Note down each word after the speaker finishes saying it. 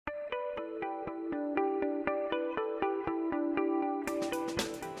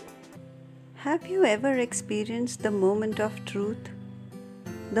Have you ever experienced the moment of truth,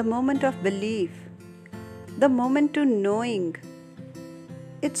 the moment of belief, the moment to knowing?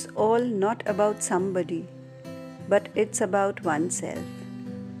 It's all not about somebody, but it's about oneself.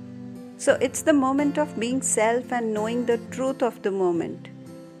 So it's the moment of being self and knowing the truth of the moment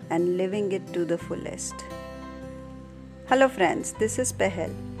and living it to the fullest. Hello friends, this is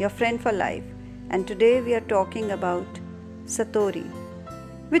Pehel, your friend for life, and today we are talking about Satori,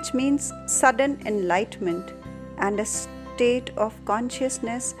 which means sudden enlightenment and a state of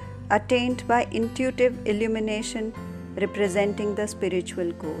consciousness attained by intuitive illumination representing the spiritual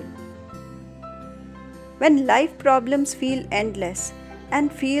goal. When life problems feel endless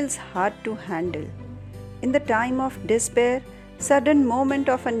and feels hard to handle, in the time of despair, sudden moment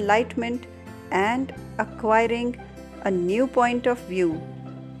of enlightenment and acquiring a new point of view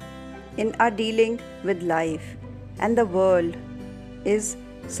in our dealing with life and the world is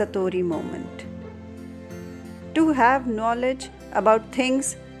Satori moment. To have knowledge about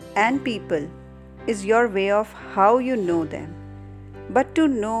things and people is your way of how you know them. But to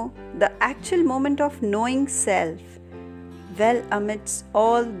know the actual moment of knowing self, well amidst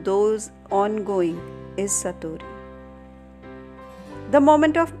all those ongoing, is Satori. The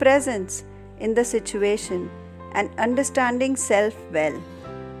moment of presence in the situation and understanding self well,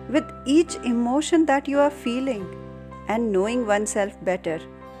 with each emotion that you are feeling and knowing oneself better,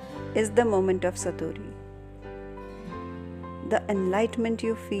 is the moment of Satori. The enlightenment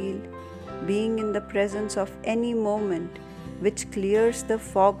you feel being in the presence of any moment which clears the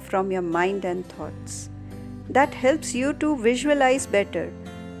fog from your mind and thoughts, that helps you to visualize better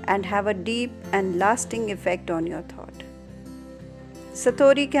and have a deep and lasting effect on your thought.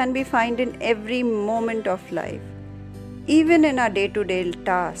 Satori can be found in every moment of life, even in our day-to-day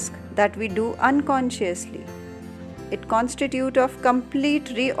task that we do unconsciously. It constitutes of complete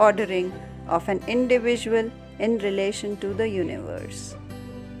reordering of an individual in relation to the universe.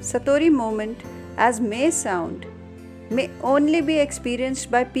 Satori moment, as may sound, may only be experienced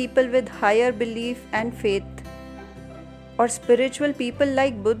by people with higher belief and faith, or spiritual people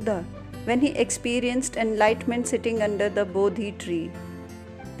like Buddha when he experienced enlightenment sitting under the Bodhi tree.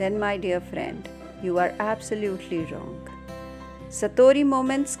 Then, my dear friend, you are absolutely wrong. Satori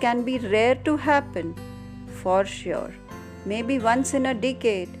moments can be rare to happen, for sure, maybe once in a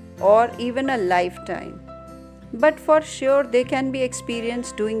decade or even a lifetime. But for sure they can be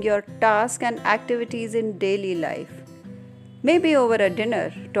experienced doing your tasks and activities in daily life. Maybe over a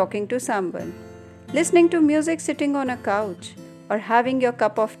dinner, talking to someone, listening to music sitting on a couch, or having your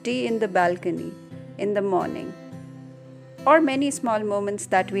cup of tea in the balcony in the morning, or many small moments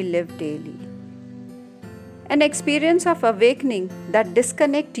that we live daily. An experience of awakening that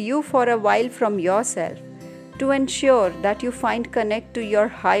disconnect you for a while from yourself to ensure that you find connect to your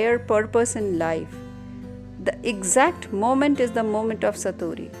higher purpose in life. The exact moment is the moment of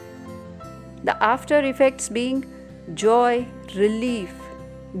Satori. The after effects being joy, relief,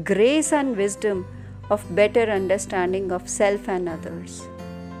 grace and wisdom of better understanding of self and others.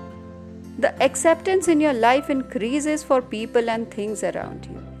 The acceptance in your life increases for people and things around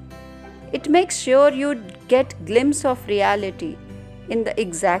you. It makes sure you get glimpse of reality in the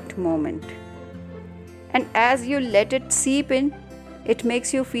exact moment. And as you let it seep in, it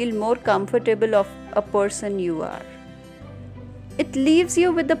makes you feel more comfortable of a person you are. It leaves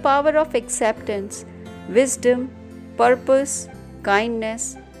you with the power of acceptance, wisdom, purpose,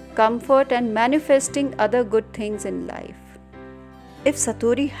 kindness, comfort and manifesting other good things in life. If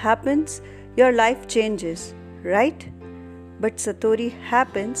Satori happens, your life changes, right? But Satori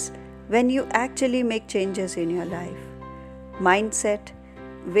happens when you actually make changes in your life. Mindset,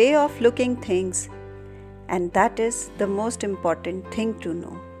 way of looking things, and that is the most important thing to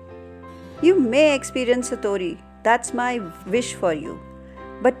know. You may experience Satori, that's my wish for you.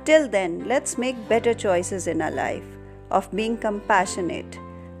 But till then, let's make better choices in our life of being compassionate,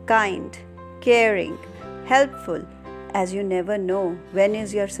 kind, caring, helpful, as you never know when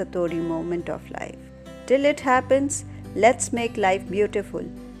is your Satori moment of life. Till it happens, let's make life beautiful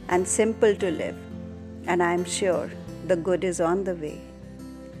and simple to live. And I am sure the good is on the way.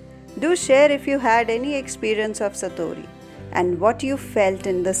 Do share if you had any experience of Satori and what you felt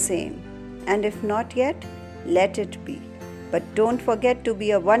in the same. And if not yet, let it be. But don't forget to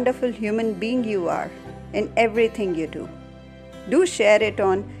be a wonderful human being you are in everything you do. Do share it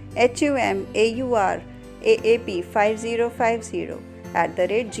on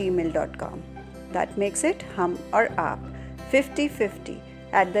humauraap5050 That makes it hum or aap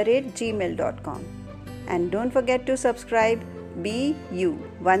 5050@gmail.com. And don't forget to subscribe. Be you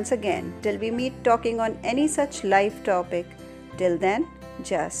once again till we meet talking on any such life topic. Till then,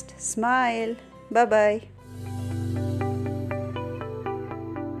 Just smile. Bye bye.